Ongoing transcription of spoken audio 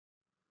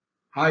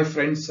Hi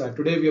friends,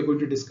 today we are going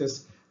to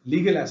discuss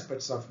legal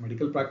aspects of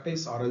medical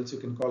practice, or else you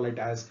can call it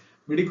as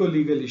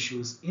medico-legal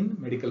issues in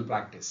medical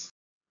practice.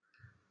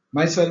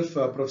 Myself,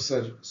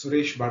 Professor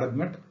Suresh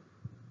Gupta,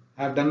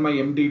 I have done my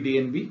MD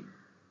DNB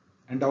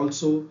and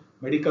also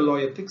medical law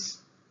ethics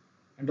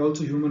and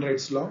also human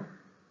rights law,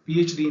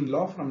 PhD in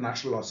law from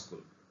National Law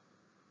School.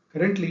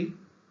 Currently,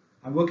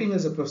 I'm working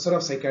as a professor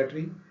of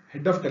psychiatry,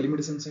 head of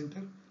telemedicine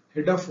center,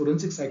 head of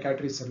forensic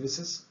psychiatry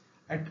services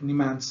at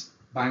NIMHANS,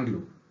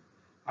 Bangalore.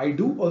 I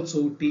do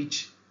also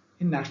teach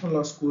in National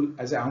Law School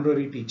as an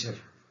honorary teacher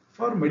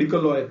for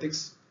medical law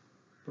ethics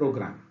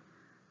program.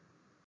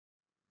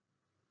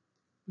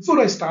 Before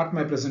I start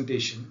my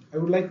presentation, I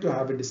would like to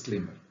have a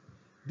disclaimer.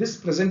 This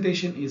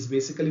presentation is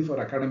basically for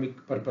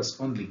academic purpose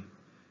only.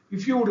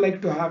 If you would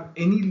like to have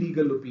any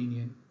legal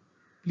opinion,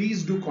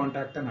 please do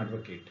contact an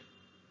advocate.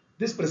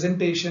 This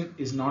presentation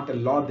is not a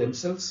law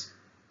themselves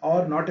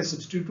or not a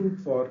substitute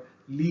for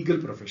legal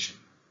profession.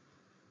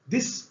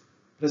 This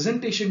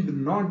presentation do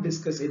not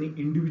discuss any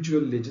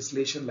individual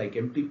legislation like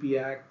MTP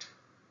Act,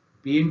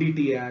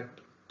 PNDT Act,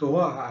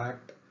 TOA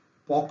Act,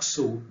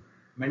 POCSO,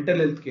 Mental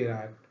Health Care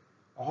Act,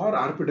 or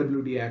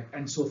RPWD Act,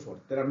 and so forth.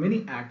 There are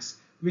many acts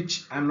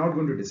which I am not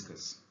going to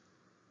discuss.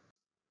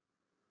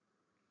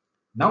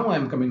 Now I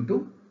am coming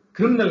to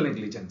criminal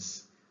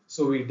negligence.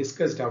 So we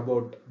discussed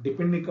about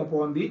depending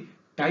upon the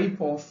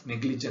type of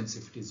negligence.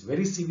 If it is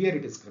very severe,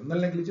 it is criminal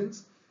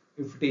negligence.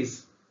 If it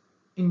is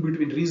in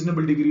between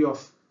reasonable degree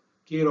of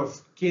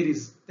care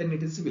is, then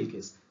it is civil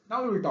case.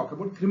 Now we will talk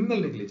about criminal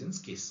negligence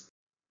case.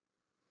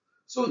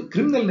 So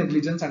criminal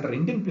negligence under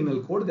Indian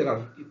Penal Code, there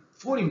are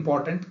four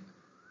important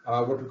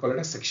what we call it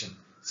as section.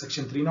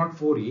 Section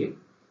 304A,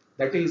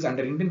 that is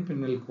under Indian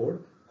Penal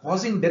Code,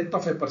 causing death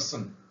of a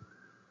person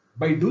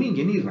by doing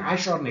any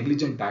rash or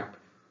negligent act,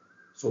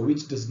 so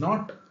which does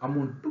not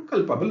amount to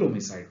culpable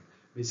homicide.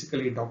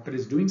 Basically, a doctor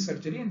is doing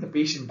surgery and the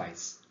patient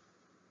dies.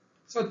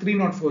 So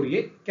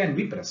 304A can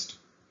be pressed.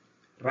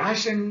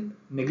 Rash and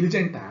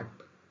negligent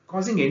act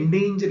causing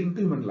endangering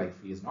to human life.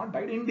 He has not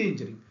died,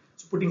 endangering.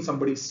 So putting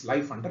somebody's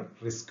life under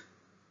risk.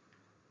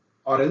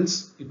 Or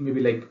else it may be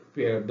like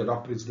the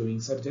doctor is doing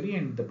surgery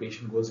and the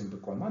patient goes into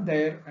coma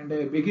there and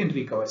again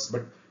recovers,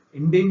 but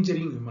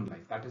endangering human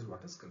life, that is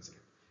what is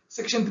considered.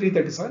 Section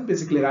 337,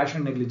 basically rash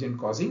and negligent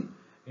causing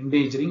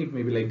endangering, it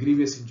may be like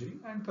grievous injury,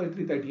 and for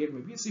 338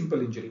 may be a simple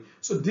injury.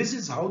 So this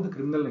is how the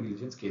criminal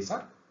negligence case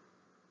are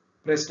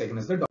pressed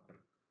against the doctor.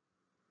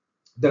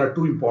 There are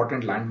two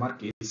important landmark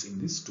cases in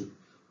this too.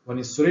 One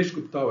is Suresh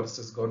Gupta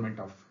versus Government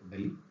of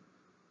Delhi,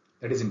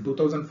 that is in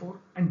 2004,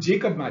 and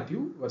Jacob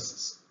Matthew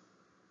versus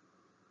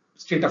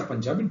State of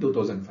Punjab in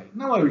 2005.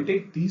 Now I will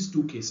take these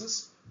two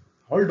cases.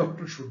 All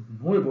doctors should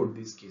know about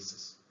these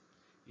cases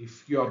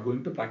if you are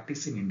going to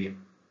practice in India.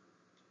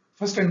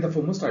 First and the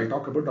foremost, I will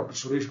talk about Dr.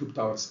 Suresh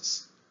Gupta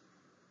versus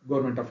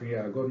Government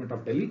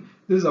of Delhi.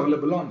 This is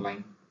available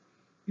online.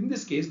 In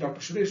this case,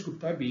 Dr. Suresh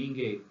Gupta, being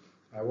a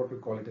what we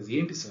call it as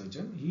ENT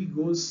surgeon, he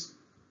goes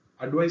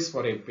advice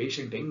for a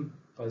patient, young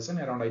person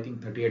around I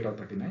think 38 or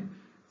 39,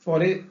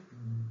 for a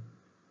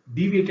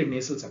deviated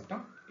nasal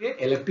septum,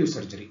 a elective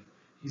surgery.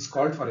 He is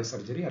called for a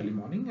surgery early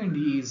morning and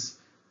he is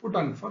put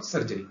on for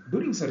surgery.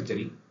 During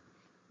surgery,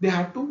 they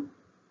have to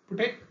put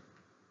a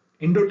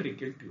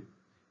endotracheal tube.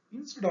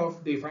 Instead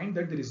of, they find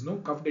that there is no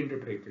cuffed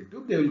endotracheal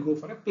tube, they will go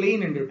for a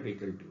plain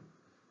endotracheal tube.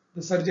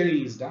 The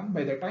surgery is done.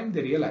 By the time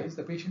they realize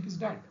the patient is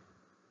dead.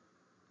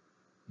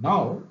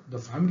 Now the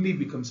family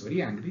becomes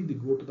very angry. They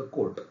go to the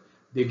court.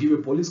 They give a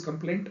police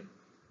complaint.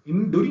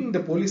 During the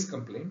police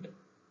complaint,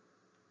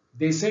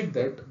 they said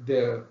that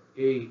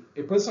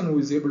a person who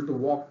is able to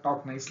walk,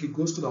 talk nicely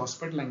goes to the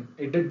hospital and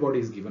a dead body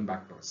is given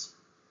back to us.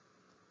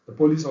 The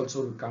police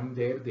also will come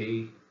there.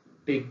 They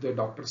take the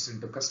doctors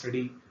into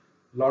custody.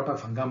 Lot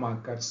of hangama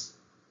occurs,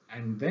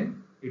 and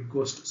then it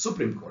goes to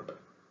Supreme Court.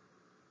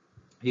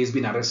 He has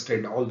been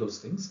arrested, all those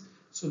things.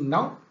 So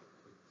now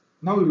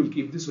we will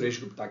keep the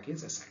Suresh Gupta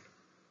case aside.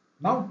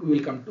 Now we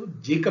will come to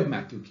Jacob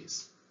Matthew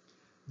case.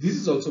 This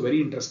is also a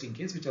very interesting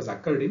case which has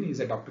occurred in. He is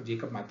a Dr.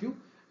 Jacob Matthew,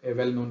 a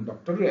well-known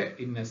doctor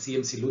in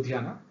CMC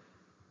Ludhiana.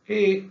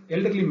 A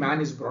elderly man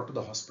is brought to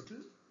the hospital.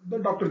 The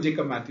Dr.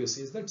 Jacob Matthew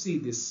says that, see,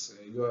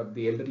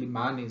 the elderly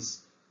man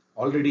is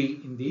already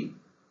in the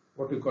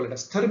what we call it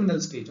as terminal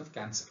stage of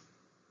cancer.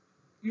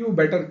 You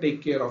better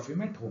take care of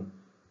him at home.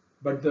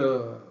 But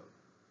the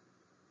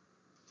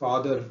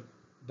father,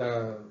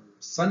 the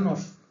son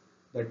of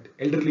that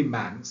elderly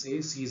man,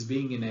 says he is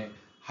being in a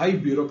high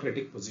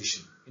bureaucratic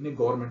position, in a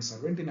government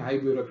servant in a high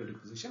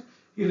bureaucratic position.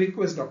 He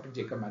requests Dr.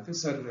 Jacob Matthew,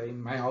 sir,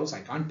 in my house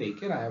I can't take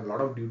care, I have a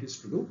lot of duties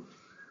to do.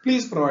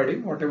 Please provide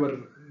him whatever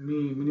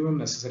minimum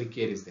necessary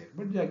care is there.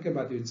 But Jacob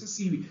Matthew says,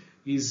 see,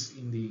 he is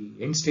in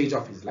the end stage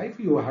of his life,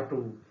 you have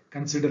to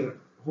consider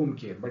home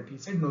care. But he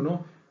said,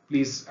 no,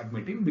 please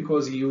admit him,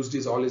 because he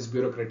used all his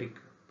bureaucratic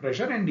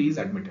pressure and he is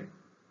admitted.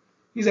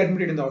 He is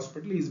admitted in the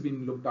hospital, he is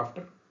being looked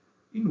after.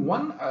 In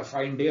one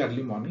fine day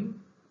early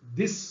morning,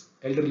 this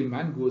elderly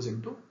man goes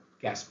into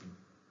gasping,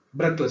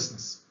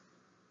 breathlessness.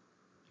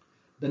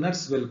 The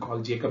nurse will call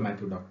Jacob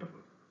Matthew doctor.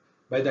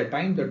 By the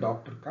time the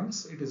doctor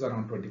comes, it is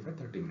around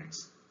 25-30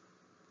 minutes.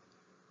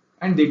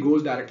 And they go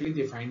directly,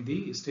 they find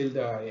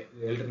the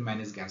elderly man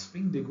is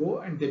gasping. They go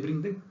and they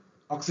bring the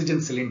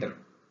oxygen cylinder.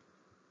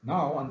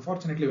 Now,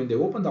 unfortunately, when they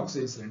open the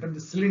oxygen cylinder, the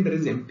cylinder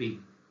is empty.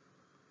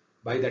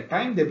 By the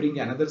time they bring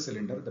another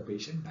cylinder, the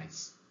patient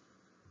dies.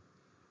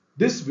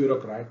 This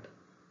bureaucrat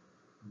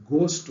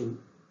goes to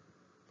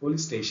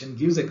police station,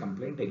 gives a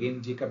complaint.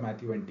 Again, Jacob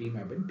Matthew and team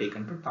have been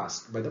taken to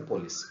task by the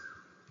police.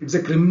 It's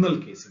a criminal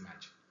case,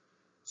 imagine.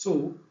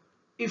 So,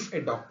 if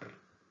a doctor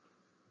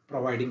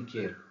providing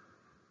care,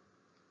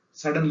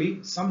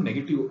 suddenly some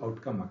negative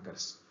outcome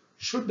occurs,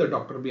 should the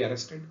doctor be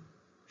arrested?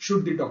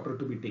 Should the doctor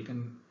to be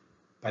taken,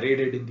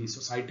 paraded in the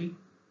society,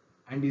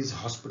 and his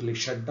hospital is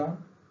shut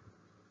down?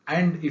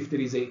 And if there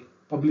is a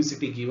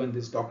publicity given,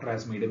 this doctor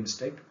has made a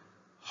mistake,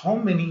 how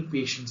many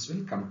patients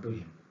will come to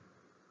him?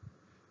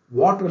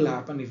 What will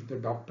happen if the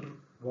doctor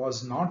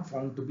was not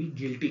found to be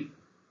guilty?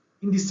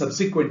 In the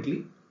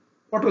subsequently,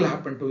 what will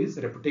happen to his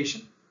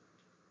reputation?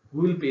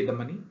 Who will pay the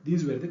money?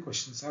 These were the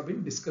questions have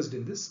been discussed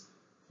in this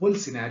whole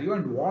scenario,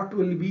 and what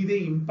will be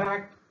the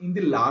impact in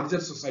the larger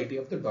society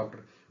of the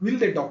doctor? Will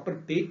the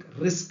doctor take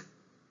risk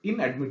in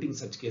admitting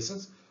such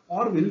cases,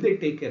 or will they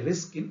take a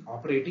risk in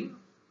operating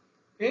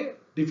a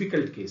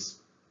difficult case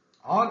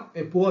or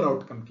a poor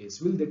outcome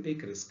case? Will they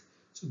take risk?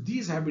 So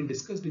these have been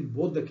discussed in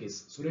both the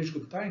cases, Suresh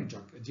Gupta and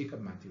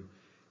Jacob Matthew.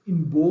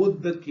 In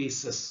both the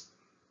cases,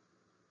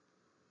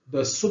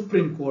 the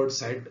Supreme Court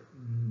said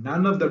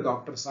none of the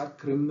doctors are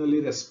criminally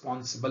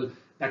responsible.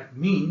 That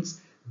means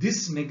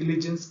this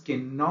negligence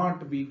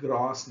cannot be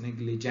gross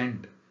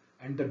negligent,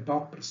 and the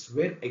doctors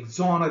were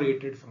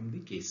exonerated from the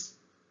case.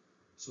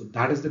 So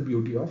that is the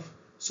beauty of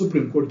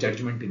Supreme Court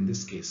judgment in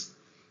this case.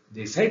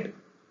 They said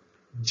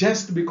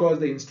just because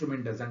the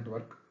instrument doesn't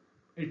work,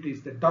 it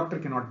is the doctor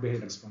cannot be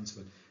held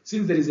responsible.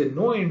 Since there is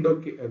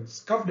a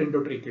scuffed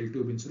endotracheal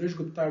tube in Suresh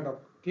Gupta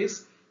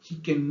case, he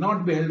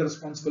cannot be held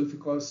responsible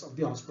because of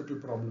the hospital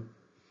problem.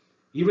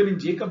 Even in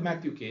Jacob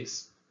Matthew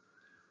case,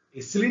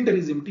 a cylinder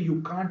is empty,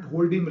 you can't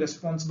hold him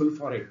responsible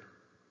for it.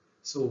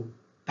 So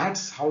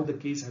that's how the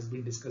case has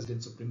been discussed in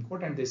Supreme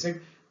Court, and they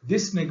said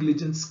this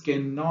negligence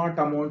cannot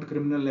amount to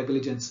criminal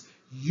negligence.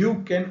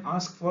 You can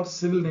ask for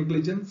civil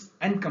negligence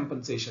and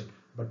compensation,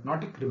 but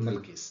not a criminal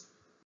case.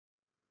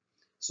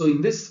 So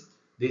in this,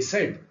 they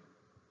said,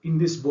 in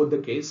this both the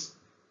case,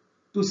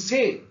 to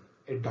say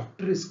a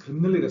doctor is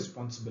criminally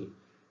responsible,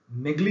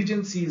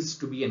 negligence is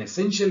to be an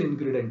essential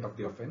ingredient of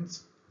the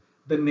offense.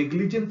 The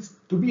negligence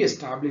to be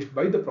established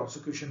by the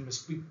prosecution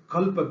must be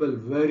culpable,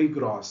 very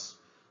gross.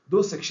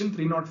 Though section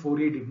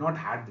 304A did not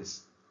have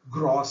this,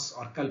 gross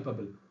or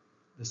culpable,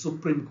 the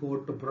Supreme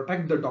Court, to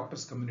protect the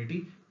doctors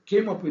community,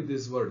 came up with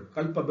this word,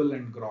 culpable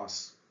and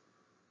gross.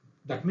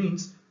 That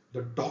means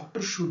the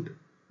doctor should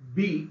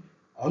be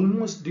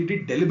almost did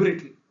it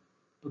deliberately.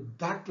 To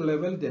that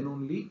level, then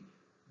only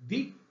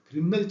the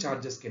criminal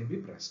charges can be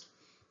pressed.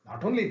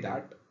 Not only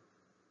that,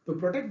 to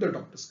protect the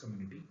doctors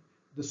community,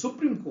 the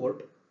Supreme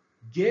Court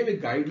gave a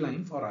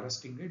guideline for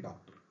arresting a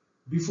doctor.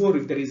 Before,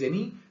 if there is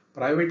any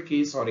private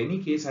case or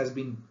any case has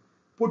been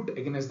put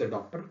against the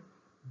doctor,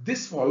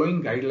 this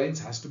following guidelines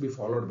has to be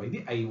followed by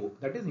the IO,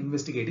 that is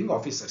investigating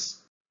officers.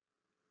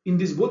 In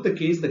this both the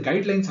case, the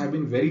guidelines have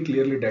been very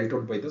clearly dealt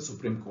out by the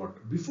Supreme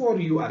Court. Before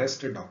you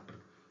arrest a doctor,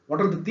 what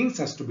are the things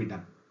has to be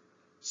done?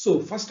 So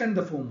first and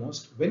the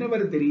foremost, whenever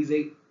there is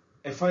a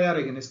FIR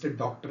against a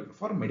doctor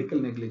for medical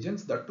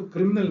negligence, that to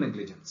criminal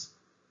negligence,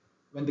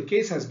 when the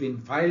case has been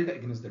filed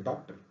against the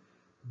doctor,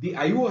 the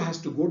IO has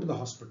to go to the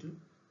hospital,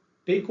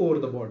 take over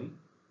the body,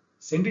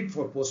 send it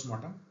for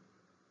postmortem,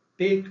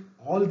 take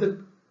all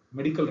the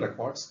medical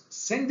records,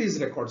 send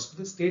these records to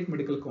the State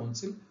Medical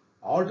Council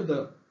or to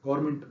the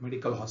government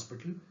medical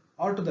hospital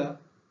or to the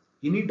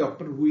any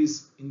doctor who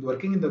is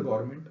working in the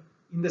government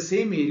in the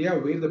same area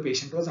where the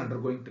patient was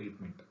undergoing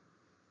treatment,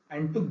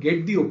 and to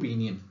get the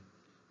opinion.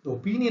 The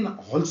opinion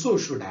also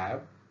should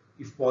have,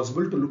 if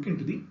possible, to look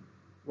into the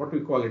what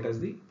we call it as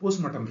the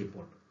postmortem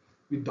report.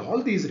 With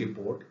all these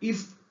report,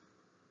 if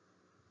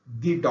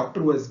the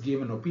doctor was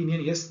given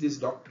opinion, yes, this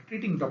doctor,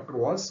 treating doctor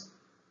was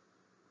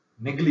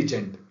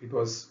negligent, it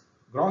was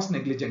gross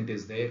negligent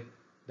is there,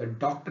 the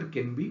doctor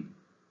can be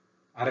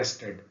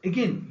arrested.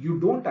 Again, you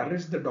don't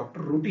arrest the doctor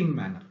routine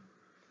manner.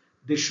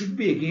 There should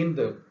be, again,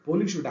 the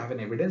police should have an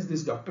evidence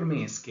this doctor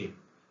may escape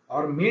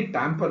or may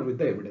tamper with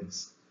the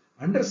evidence.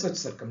 Under such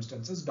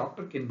circumstances,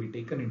 doctor can be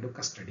taken into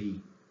custody.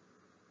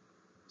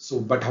 So,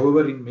 but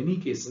however, in many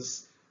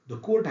cases, the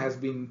court has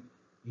been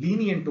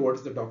lenient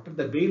towards the doctor.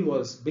 The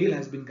bail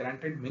has been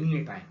granted many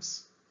a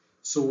times.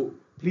 So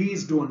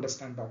please do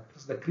understand,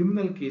 doctors, the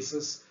criminal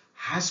cases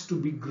has to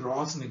be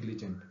gross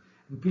negligent.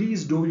 And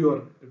please know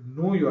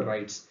your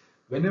rights.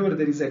 Whenever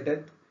there is a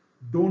death,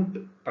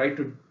 don't try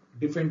to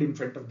defend in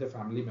front of the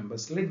family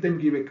members. Let them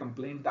give a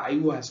complaint. The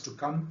IO has to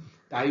come.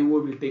 The IO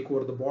will take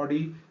over the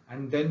body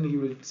and then he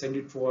will send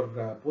it for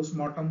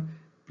postmortem.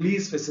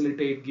 Please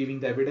facilitate giving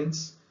the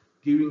evidence.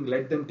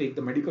 Let them take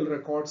the medical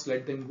records.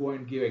 Let them go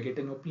and get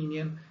an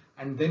opinion.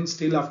 And then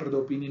still after the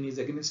opinion is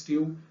against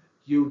you,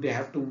 they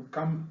have to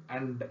come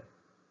and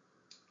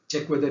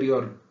check whether you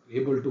are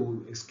able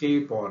to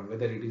escape or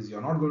whether it is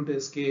you're not going to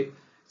escape.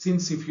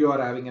 Since if you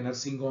are having a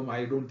nursing home,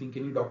 I don't think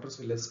any doctors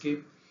will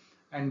escape.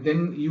 And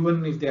then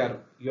even if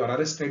you are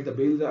arrested, the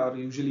bail are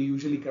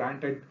usually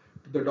granted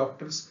to the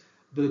doctors.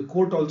 The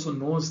court also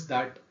knows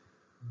that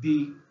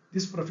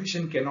this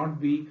profession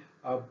cannot be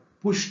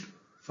pushed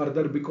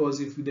further,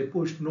 because if they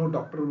push, no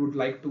doctor would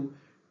like to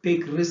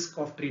take risk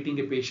of treating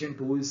a patient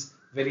who is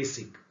very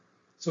sick.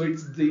 So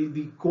it's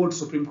the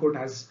Supreme Court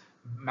has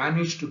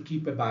managed to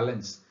keep a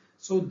balance.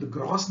 So the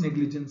gross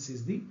negligence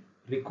is the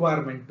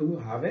requirement to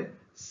have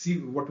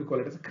what we call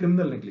it as a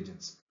criminal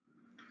negligence.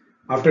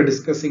 After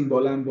discussing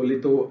Bolam,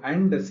 Bolito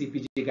and the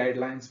CPG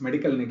guidelines,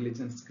 medical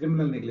negligence,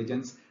 criminal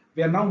negligence,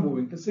 we are now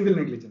moving to civil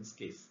negligence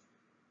case.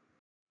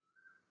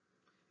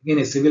 Again,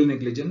 a civil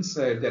negligence,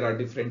 there are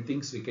different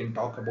things we can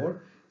talk about.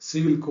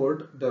 Civil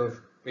court, the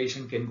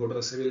patient can go to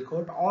the civil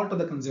court or to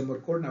the consumer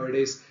court.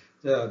 Nowadays,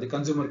 the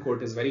consumer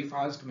court is very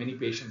fast. Many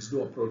patients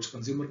do approach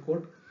consumer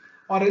court,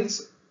 or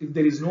else if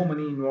there is no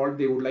money involved,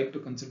 they would like to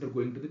consider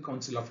going to the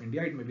Council of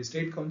India. It may be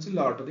State Council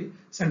or to the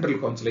Central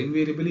Council.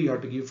 Invariably, you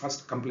have to give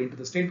first complaint to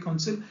the State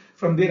Council.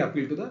 From there,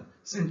 appeal to the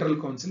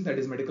Central Council, that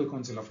is Medical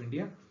Council of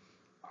India.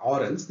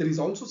 Or else there is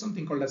also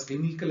something called as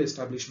Clinical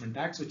Establishment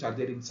Acts, which are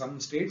there in some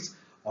states,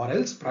 or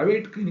else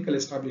Private Clinical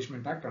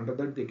Establishment Act. Under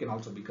that, they can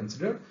also be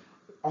considered,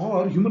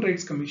 or Human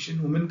Rights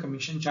Commission, Women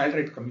Commission, Child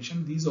Rights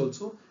Commission. These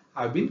also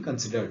have been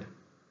considered.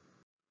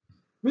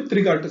 With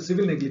regard to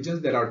civil negligence,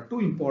 there are two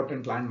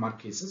important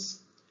landmark cases,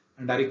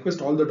 and I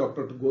request all the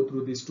doctors to go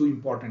through these two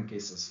important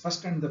cases.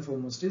 First and the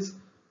foremost is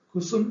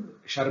Kusum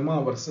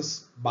Sharma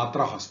versus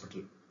Batra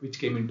Hospital, which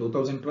came in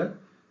 2012,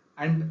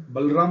 and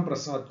Balram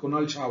Prasad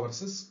Kunal Shah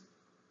versus,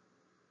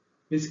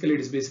 basically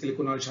it is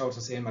Kunal Shah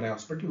versus AMRI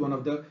Hospital, one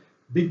of the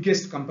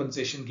biggest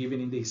compensation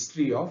given in the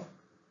history of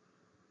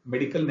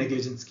medical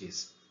negligence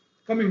case.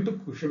 Coming to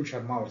Kusum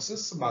Sharma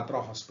versus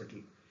Batra Hospital.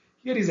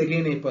 Here is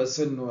again a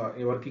person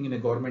working in a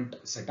government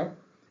setup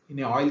in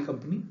an oil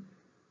company,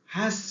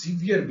 has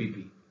severe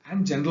BP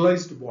and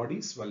generalized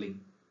body swelling.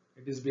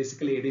 It is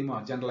basically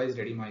edema, generalized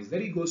edema is there.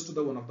 He goes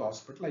to one of the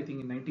hospital, I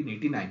think in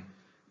 1989.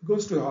 He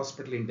goes to a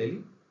hospital in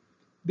Delhi.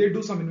 They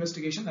do some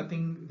investigation,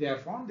 nothing they are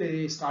found.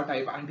 They start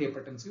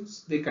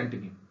antihypertensives, they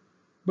continue.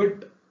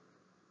 But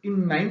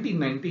in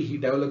 1990, he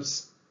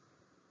develops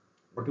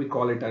what we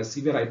call it as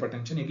severe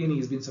hypertension. Again, he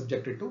has been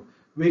subjected to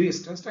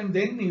various tests, and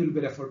then he will be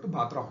referred to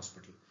Batra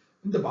Hospital.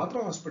 In the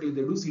Batra Hospital,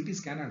 they do CT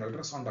scan and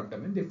ultrasound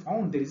abdomen. They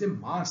found there is a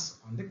mass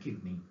on the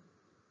kidney.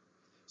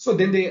 So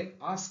then they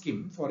ask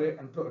him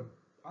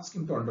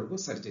to undergo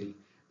surgery.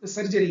 The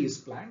surgery is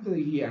planned.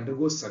 He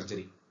undergoes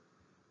surgery.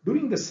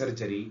 During the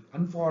surgery,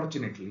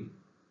 unfortunately,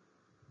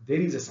 there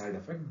is a side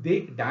effect.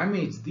 They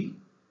damage the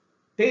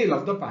tail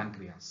of the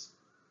pancreas.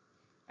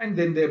 And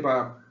then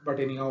but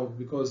anyhow,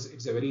 because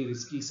it's a very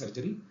risky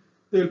surgery,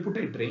 they will put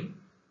a drain.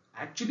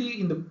 Actually,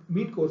 in the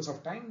mean course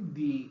of time,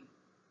 the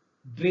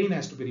drain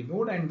has to be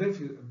removed, and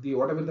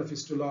whatever the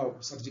fistula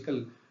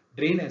surgical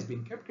drain has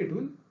been kept, it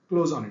will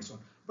close on its own.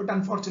 But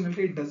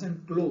unfortunately, it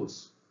doesn't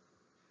close.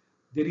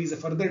 There is a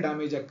further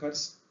damage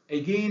occurs.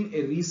 Again,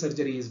 a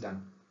resurgery is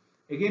done.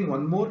 Again,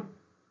 one more,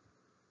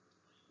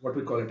 what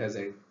we call it as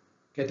a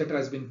catheter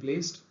has been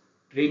placed,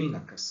 draining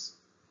occurs.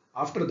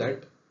 After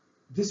that,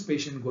 this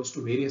patient goes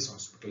to various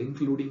hospitals,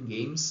 including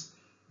AIIMS,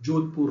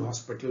 Jodhpur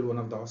Hospital, one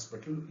of the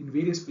hospitals. In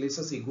various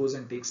places, he goes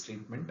and takes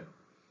treatment.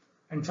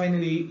 And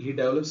finally, he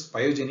develops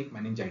pyogenic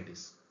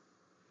meningitis.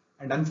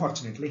 And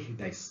unfortunately, he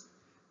dies.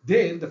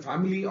 There, the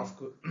family of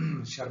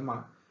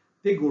Sharma,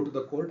 they go to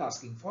the court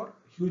asking for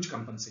huge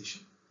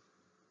compensation.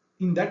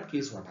 In that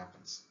case, what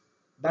happens?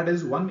 That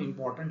is one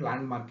important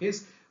landmark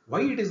case.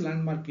 Why it is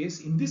landmark case?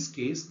 In this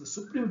case, the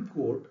Supreme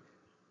Court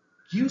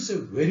gives a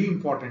very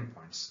important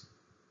points.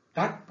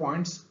 That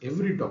points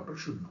every doctor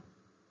should know.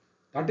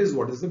 That is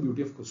what is the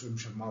beauty of Kusum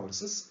Sharma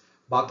versus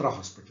Batra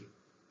Hospital.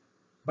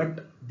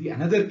 But the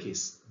another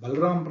case,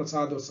 Balram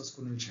Prasad versus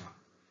Kunal Shah,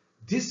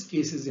 this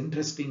case is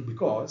interesting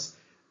because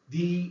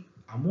the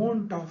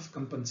amount of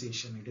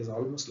compensation, it is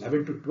almost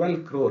 11 to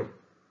 12 crore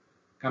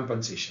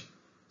compensation.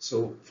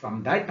 So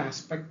from that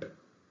aspect,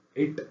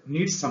 it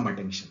needs some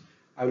attention.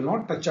 I will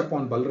not touch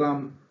upon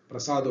Balram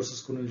Prasad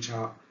versus Kunal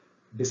Shah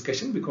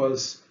discussion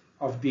because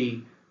of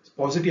the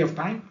paucity of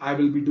time. I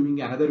will be doing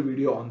another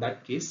video on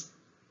that case.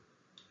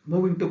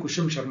 Moving to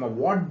Kusum Sharma,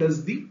 what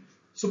does the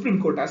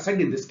Supreme Court has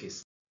said in this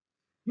case?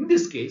 In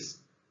this case,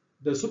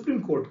 the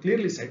Supreme Court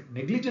clearly said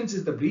negligence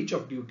is the breach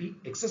of duty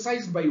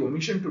exercised by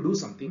omission to do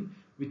something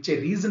which a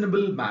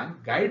reasonable man,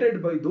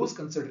 guided by those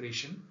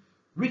considerations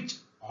which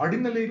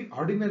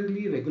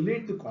ordinarily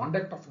regulate the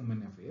conduct of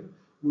human affair,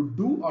 would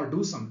do, or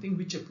do something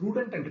which a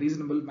prudent and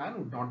reasonable man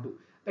would not do.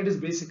 That is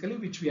basically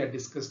which we had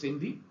discussed in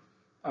the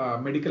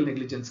medical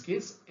negligence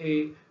case.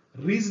 A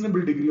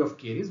reasonable degree of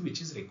care is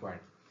which is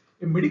required.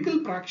 A medical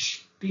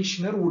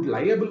practitioner would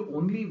liable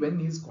only when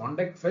his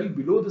conduct fell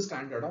below the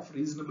standard of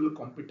reasonable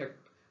competent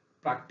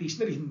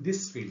practitioner in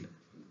this field.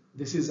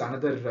 This is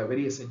another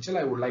very essential.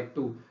 I would like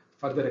to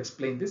further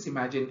explain this.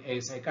 Imagine a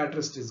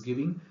psychiatrist is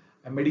giving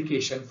a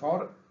medication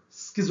for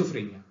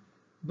schizophrenia.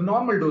 The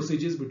normal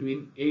dosage is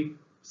between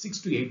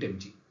 6 to 8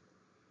 mg.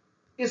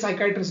 A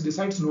psychiatrist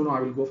decides, no, I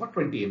will go for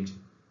 20 mg.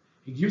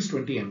 He gives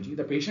 20 mg.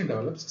 The patient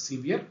develops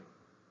severe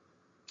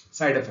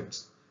side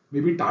effects,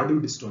 maybe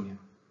tardive dystonia.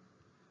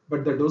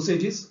 But the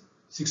dosage is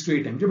 6 to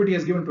 8 mg, but he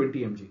has given 20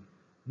 mg.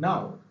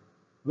 Now,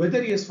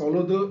 whether he has fell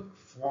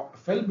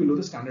below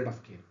the standard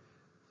of care.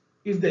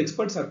 If the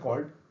experts are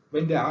called,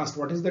 when they are asked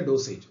what is the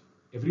dosage,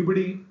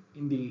 everybody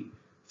in the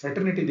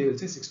fraternity, they will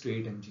say 6 to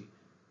 8 mg.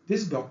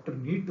 This doctor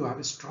need to have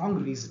a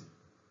strong reason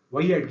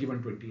why he had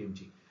given 20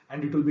 mg,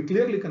 and it will be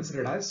clearly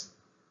considered as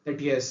that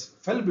he has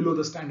fell below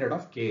the standard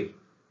of care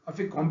of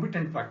a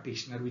competent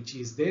practitioner which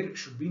is there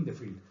should be in the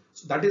field.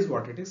 So that is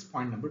what it is,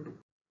 point number 2.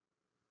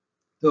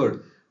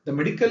 Third, the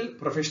medical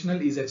professional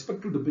is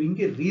expected to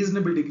bring a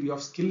reasonable degree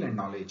of skill and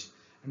knowledge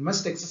and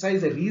must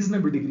exercise a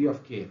reasonable degree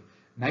of care,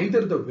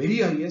 neither the very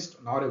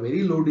highest nor a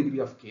very low degree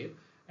of care,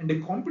 and a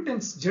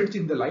competence judged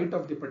in the light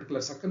of the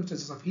particular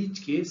circumstances of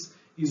each case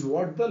is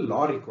what the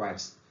law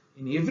requires.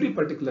 In every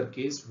particular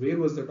case, where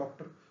was the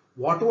doctor,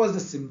 what was the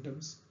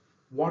symptoms,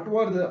 what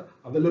were the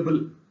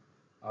available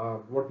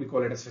what we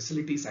call it as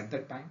facilities at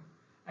that time,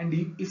 and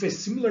if a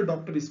similar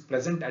doctor is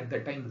present at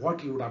that time,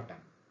 what he would have done.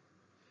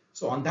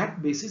 So on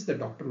that basis, the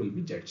doctor will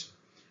be judged.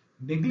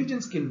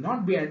 Negligence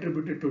cannot be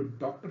attributed to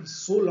doctor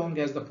so long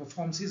as the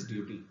performs his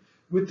duty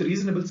with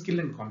reasonable skill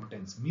and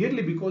competence.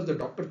 Merely because the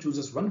doctor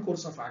chooses one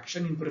course of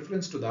action in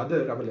preference to the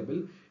other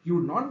available, he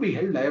would not be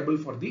held liable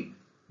for the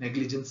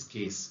negligence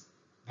case.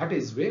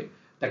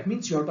 That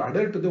means you have to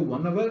adhere to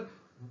the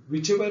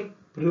whichever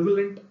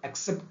prevalent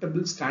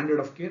acceptable standard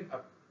of care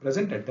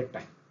present at that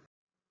time.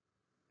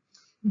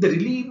 The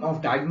relief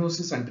of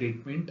diagnosis and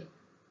treatment,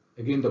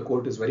 again the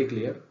quote is very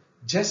clear,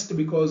 just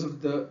because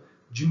of the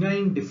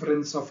genuine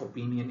difference of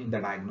opinion in the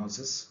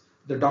diagnosis,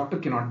 the doctor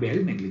cannot be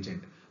held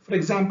negligent. For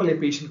example, a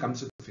patient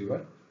comes with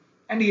fever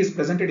and he is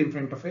presented in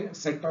front of a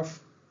set of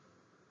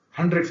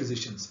 100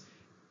 physicians.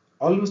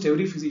 Almost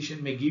every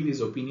physician may give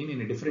his opinion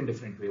in a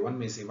different way. One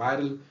may say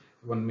viral,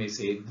 one may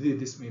say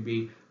this may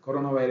be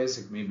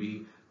coronavirus, it may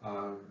be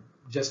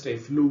just a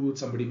flu,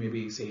 somebody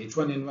may say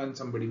H1N1,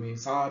 somebody may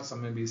SARS,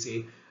 somebody may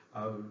say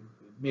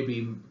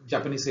maybe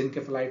Japanese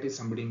encephalitis,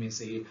 somebody may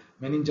say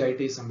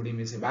meningitis, somebody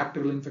may say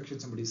bacterial infection,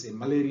 somebody say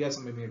malaria,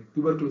 somebody may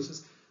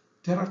tuberculosis.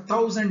 There are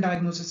 1,000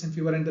 diagnoses in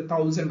fever and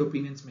 1,000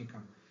 opinions may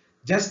come.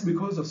 Just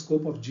because of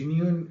scope of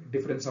genuine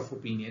difference of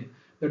opinion,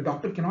 the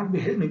doctor cannot be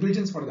held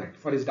negligence for that,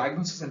 for his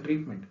diagnosis and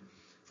treatment.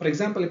 For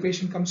example, a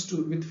patient comes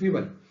with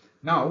fever.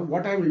 Now,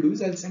 what I will do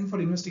is I'll send for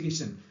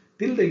investigation.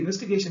 Till the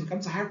investigation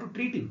comes, I have to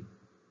treat him.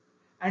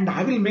 And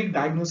I will make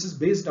diagnosis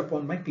based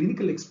upon my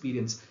clinical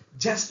experience.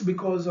 Just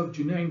because of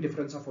genuine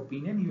difference of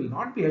opinion, he will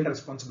not be held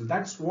responsible.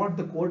 That's what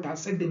the court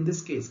has said in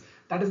this case.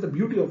 That is the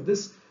beauty of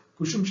this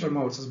Kushum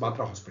Sharma versus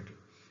Batra Hospital.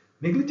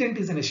 Negligence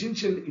is an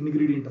essential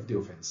ingredient of the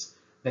offence.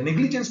 The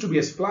negligence to be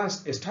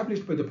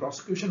established by the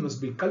prosecution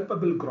must be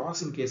culpable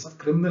gross in case of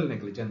criminal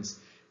negligence.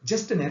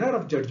 Just an error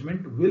of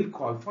judgment will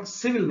call for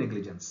civil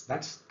negligence.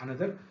 That's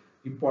another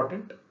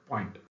important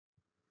point.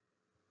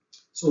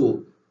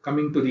 So,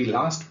 coming to the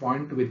last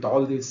point, with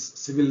all this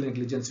civil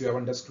negligence you have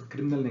understood,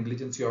 criminal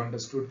negligence you have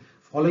understood,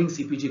 following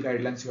CPG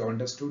guidelines you have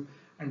understood,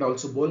 and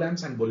also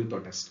Bolam's and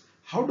Bolito test.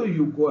 How do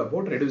you go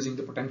about reducing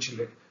the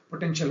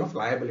potential of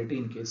liability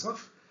in case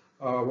of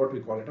what we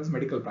call it as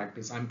medical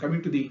practice? I am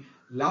coming to the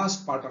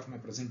last part of my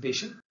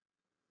presentation.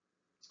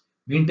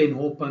 Maintain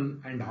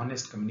open and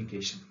honest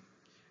communication.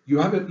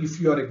 If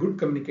you are a good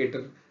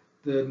communicator,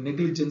 the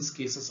negligence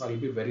cases will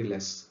be very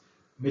less.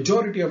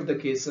 Majority of the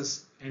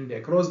cases and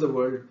across the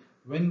world,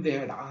 when they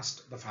had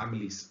asked the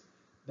families,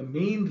 the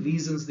main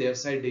reasons they have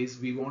said is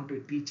we want to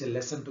teach a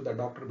lesson to the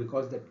doctor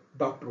because the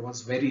doctor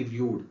was very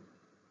rude.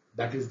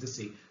 That is the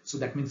say. So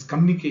that means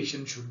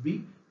communication should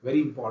be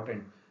very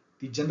important.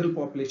 The general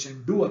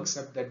population do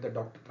accept that the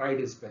doctor tried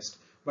his best.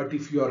 But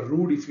if you are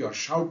rude, if you are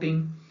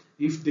shouting,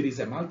 if there is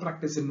a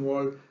malpractice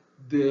involved,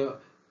 they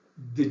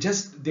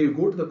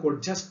go to the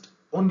court just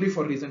only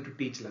for reason to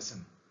teach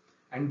lesson.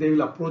 And they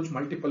will approach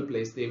multiple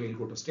places. They will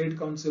go to State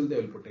Council, they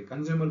will put a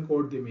consumer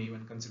court, they may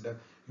even consider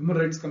Human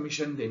Rights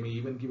Commission, they may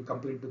even give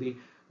complaint to the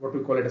what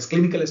we call it as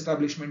Clinical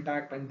Establishment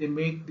Act, and they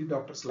make the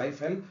doctor's life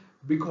hell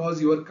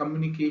because your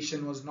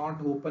communication was not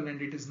open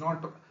and it is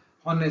not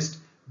honest.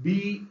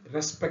 Be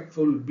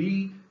respectful,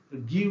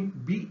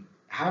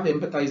 have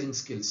empathizing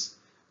skills.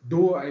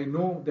 Though I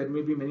know there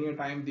may be many a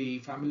time the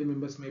family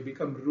members may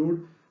become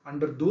rude,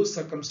 under those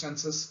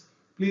circumstances,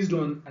 please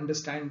don't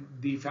understand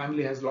the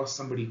family has lost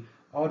somebody,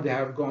 or they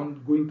have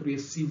going through a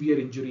severe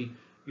injury.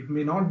 It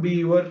may not be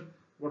your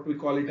what we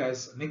call it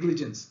as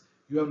negligence.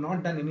 You have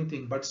not done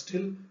anything, but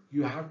still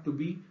you have to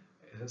be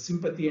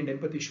sympathy and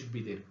empathy should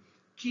be there.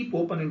 Keep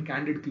open and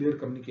candid, clear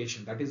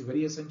communication. That is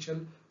very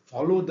essential.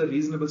 Follow the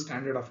reasonable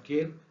standard of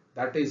care.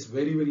 That is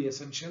very, very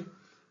essential.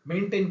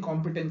 Maintain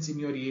competence in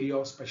your area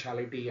of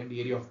specialty and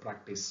area of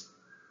practice.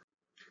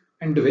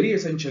 And very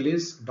essential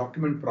is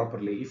document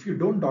properly. If you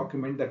don't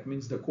document, that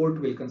means the court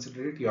will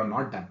consider it you are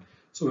not done.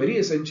 So very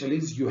essential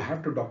is you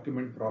have to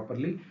document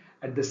properly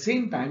At the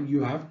same time,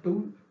 you have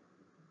to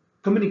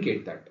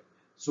communicate that.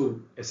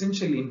 So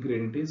essential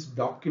ingredient is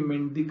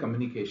document the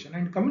communication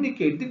and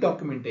communicate the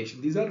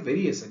documentation. These are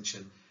very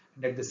essential.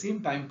 And at the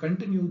same time,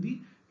 continue the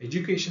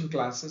education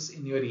classes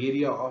in your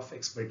area of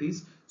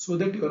expertise so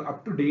that you are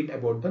up to date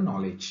about the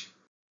knowledge.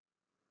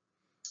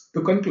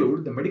 To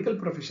conclude, the medical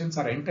professions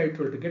are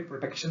entitled to get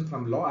protection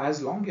from law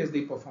as long as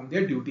they perform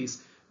their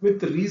duties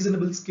with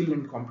reasonable skill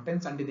and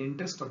competence and in the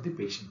interest of the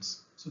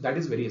patients. So that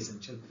is very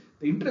essential.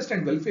 The interest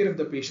and welfare of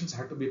the patients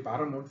have to be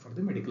paramount for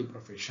the medical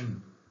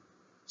profession.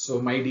 So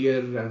my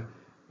dear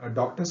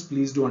doctors,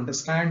 please do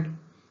understand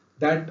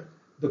that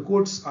the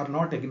courts are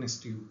not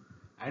against you,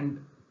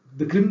 and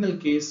the criminal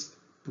case,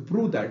 to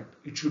prove that,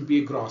 it should be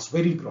a gross,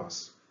 very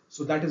gross.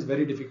 So that is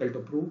very difficult to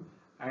prove,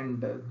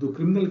 and the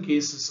criminal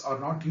cases are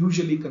not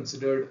usually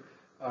considered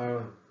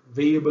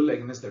weighable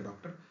against the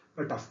doctor.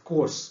 But of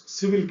course,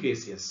 civil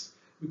case, yes,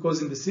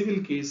 because in the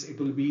civil case, it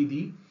will be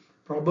the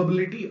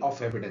probability of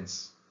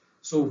evidence.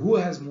 So who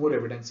has more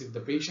evidence? If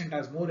the patient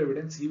has more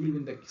evidence, he will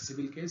win the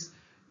civil case.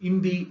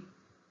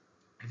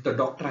 If the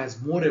doctor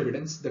has more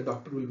evidence, the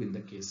doctor will win the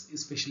case,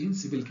 especially in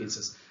civil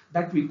cases.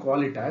 That we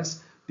call it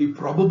as the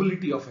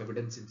probability of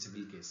evidence in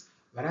civil case.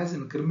 Whereas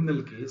in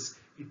criminal case,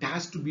 it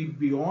has to be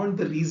beyond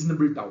the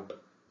reasonable doubt.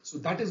 So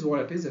that is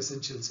what is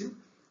essentials in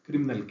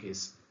criminal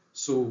case.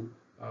 So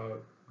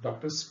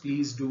doctors,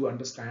 please do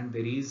understand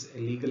there is a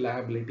legal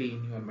liability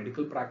in your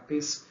medical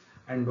practice.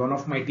 And one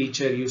of my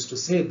teacher used to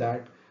say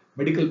that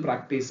medical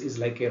practice is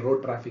like a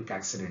road traffic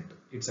accident.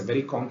 It's a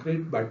very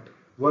concrete but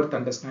worth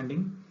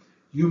understanding.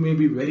 You may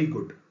be very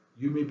good,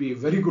 you may be a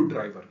very good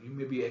driver, you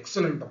may be an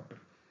excellent doctor,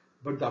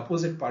 but the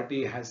opposite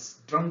party has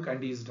drunk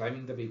and is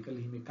driving the vehicle,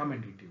 he may come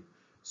and hit you.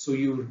 So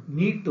you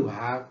need to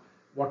have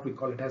what we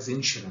call it as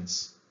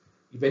insurance.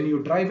 When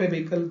you drive a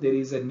vehicle, there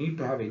is a need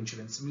to have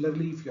insurance.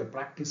 Similarly, if you are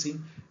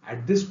practicing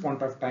at this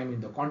point of time in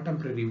the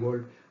contemporary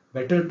world,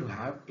 better to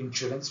have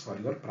insurance for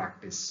your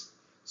practice.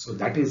 So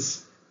that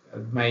is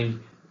my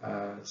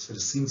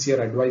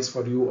sincere advice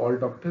for you all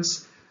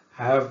doctors.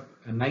 Have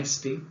a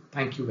nice day.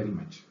 Thank you very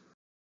much.